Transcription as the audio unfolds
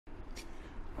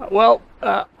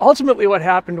Ultimately what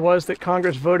happened was that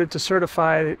Congress voted to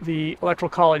certify the Electoral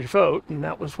College vote, and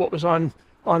that was what was on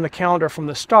the calendar from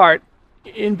the start.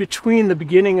 In between the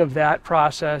beginning of that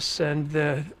process and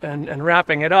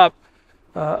wrapping it up,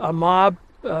 a mob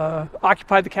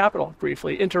occupied the Capitol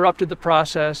briefly, interrupted the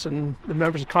process, and the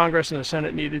members of Congress and the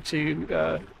Senate needed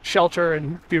to shelter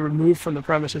and be removed from the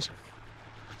premises.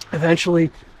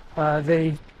 Eventually,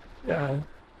 they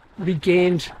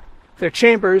regained their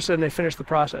chambers and they finished the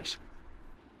process.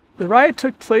 The riot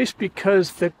took place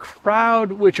because the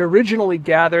crowd, which originally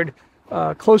gathered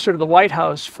closer to the White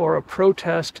House for a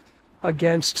protest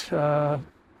against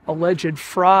alleged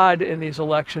fraud in these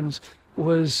elections,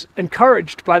 was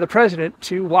encouraged by the president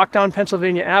to walk down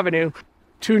Pennsylvania Avenue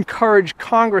to encourage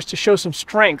Congress to show some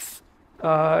strength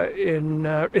in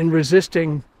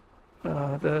resisting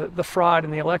the fraud in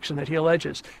the election that he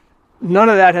alleges. None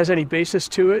of that has any basis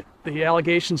to it. The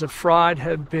allegations of fraud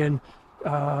have been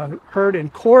heard in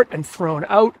court and thrown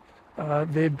out.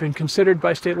 They've been considered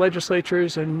by state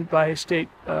legislatures and by state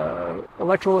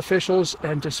electoral officials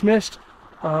and dismissed.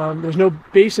 There's no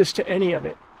basis to any of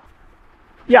it.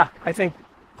 Yeah, I think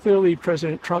clearly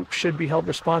President Trump should be held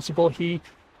responsible. He's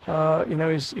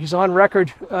on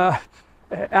record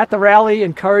at the rally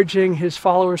encouraging his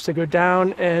followers to go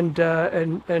down and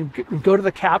go to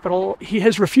the Capitol. He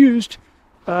has refused,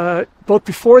 both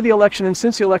before the election and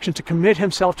since the election, to commit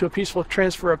himself to a peaceful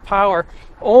transfer of power.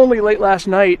 Only late last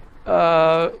night,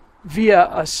 via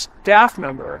a staff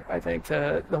member, I think,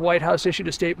 the White House issued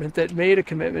a statement that made a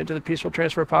commitment to the peaceful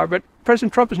transfer of power. But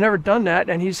President Trump has never done that,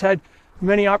 and he's had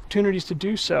many opportunities to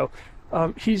do so.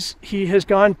 He has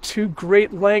gone to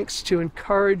great lengths to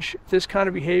encourage this kind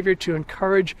of behavior, to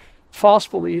encourage false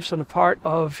beliefs on the part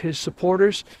of his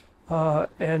supporters,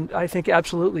 and I think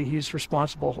absolutely he's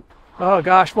responsible. Oh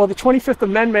gosh, well, the 25th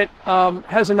Amendment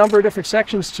has a number of different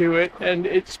sections to it, and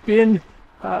it's been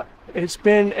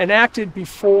enacted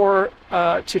before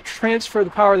to transfer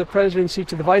the power of the presidency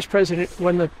to the vice president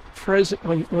when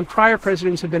prior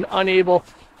presidents have been unable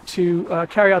to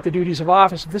carry out the duties of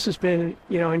office. This has been,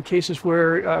 in cases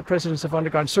where presidents have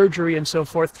undergone surgery and so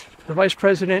forth. The vice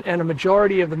president and a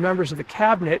majority of the members of the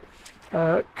cabinet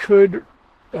could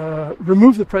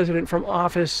remove the president from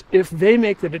office if they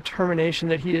make the determination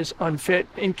that he is unfit,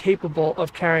 incapable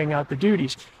of carrying out the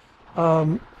duties.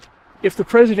 If the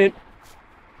president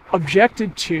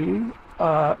objected to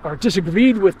or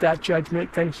disagreed with that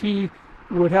judgment, then he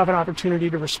would have an opportunity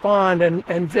to respond,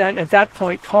 and then at that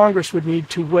point Congress would need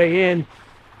to weigh in,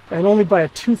 and only by a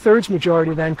two-thirds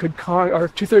majority then or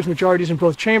two-thirds majorities in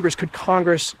both chambers could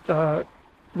Congress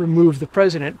remove the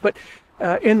president. But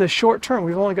in the short term,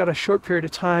 we've only got a short period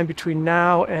of time between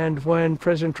now and when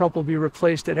President Trump will be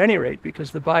replaced at any rate,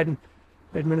 because the Biden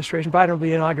will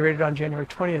be inaugurated on January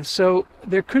 20th. So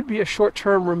there could be a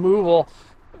short-term removal,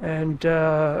 and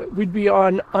we'd be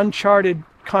on uncharted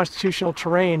constitutional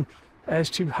terrain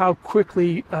as to how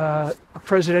quickly a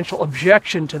presidential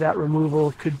objection to that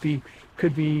removal could be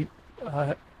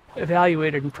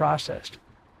evaluated and processed.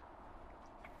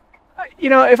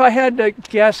 If I had to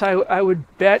guess, I would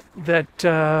bet that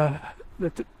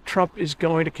Trump is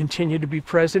going to continue to be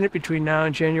president between now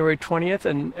and January 20th,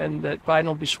 and that Biden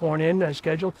will be sworn in as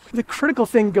scheduled. The critical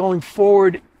thing going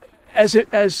forward, as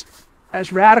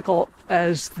radical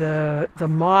as the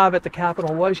mob at the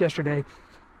Capitol was yesterday,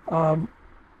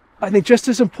 I think just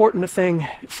as important a thing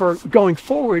for going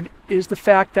forward is the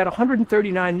fact that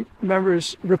 139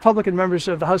 Republican members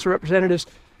of the House of Representatives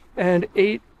and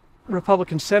 8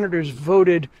 Republican senators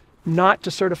voted not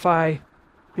to certify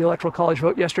the Electoral College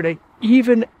vote yesterday,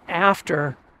 even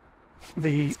after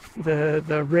the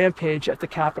rampage at the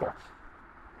Capitol.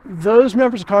 Those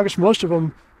members of Congress, most of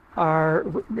them are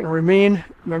going to remain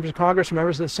members of Congress and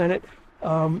members of the Senate,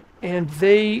 and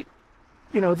they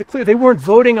weren't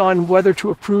voting on whether to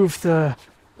approve the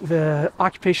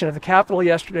occupation of the Capitol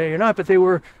yesterday or not, but they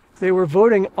were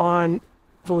voting on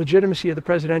the legitimacy of the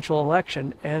presidential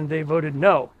election, and they voted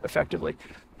no, effectively.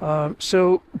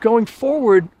 So going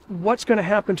forward, what's going to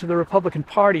happen to the Republican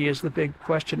Party is the big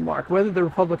question mark. Whether the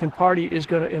Republican Party is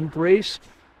going to embrace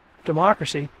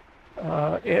democracy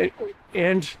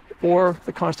and or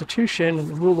the Constitution and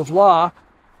the rule of law,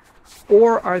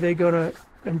 or are they going to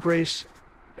embrace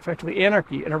effectively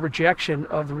anarchy and a rejection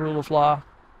of the rule of law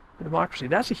and democracy?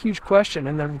 That's a huge question,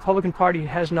 and the Republican Party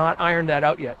has not ironed that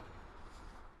out yet.